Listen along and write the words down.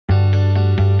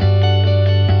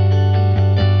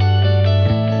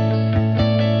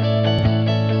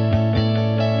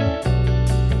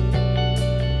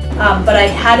but I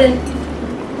hadn't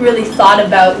really thought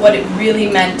about what it really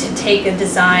meant to take a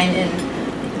design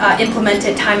and implement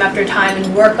it time after time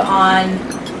and work on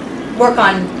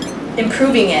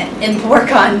improving it and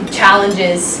work on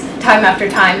challenges time after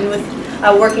time, and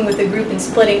with working with the group and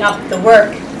splitting up the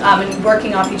work and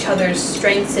working off each other's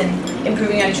strengths and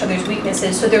improving on each other's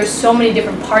weaknesses. So there were so many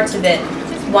different parts of it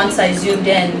once I zoomed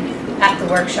in at the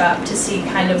workshop to see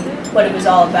kind of what it was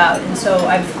all about. And so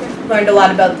I've learned a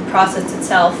lot about the process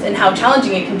itself and how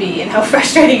challenging it can be and how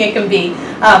frustrating it can be.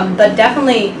 But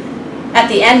definitely at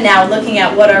the end now, looking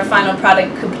at what our final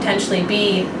product could potentially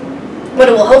be, what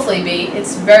it will hopefully be,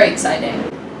 it's very exciting.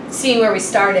 Seeing where we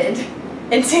started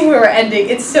and seeing where we're ending,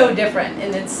 it's so different,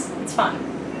 and it's fun.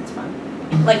 It's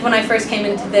fun. Like when I first came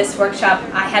into this workshop,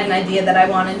 I had an idea that I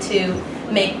wanted to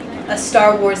make a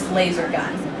Star Wars laser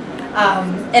gun.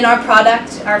 And our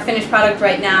product, our finished product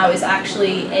right now, is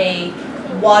actually a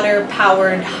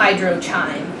water-powered hydro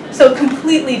chime. So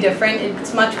completely different.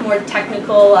 It's much more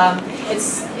technical.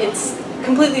 It's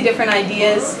completely different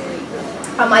ideas.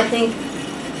 I think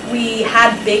we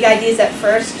had big ideas at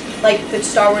first, like the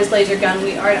Star Wars laser gun.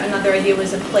 Another idea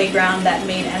was a playground that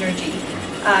made energy,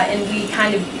 and we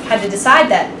kind of had to decide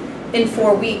that in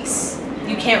 4 weeks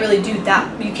you can't really do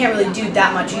that. You can't really do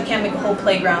that much. You can't make a whole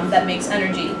playground that makes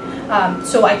energy.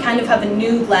 So I kind of have a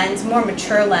new lens, more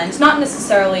mature lens, not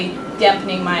necessarily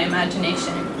dampening my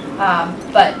imagination,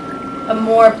 but a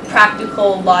more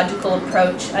practical, logical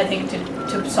approach, I think,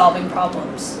 to solving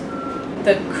problems.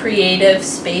 The creative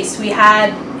space we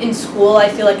had in school, I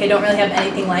feel like I don't really have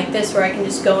anything like this where I can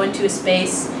just go into a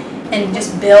space and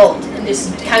just build and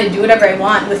just kind of do whatever I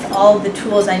want with all the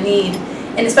tools I need.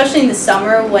 And especially in the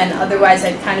summer when otherwise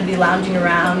I'd kind of be lounging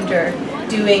around or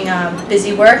doing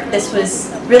busy work, this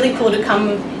was really cool to come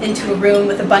into a room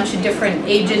with a bunch of different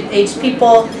aged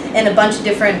people and a bunch of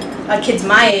different kids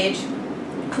my age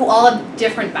who all have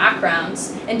different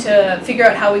backgrounds, and to figure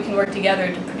out how we can work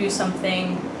together to produce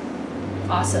something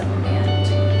awesome.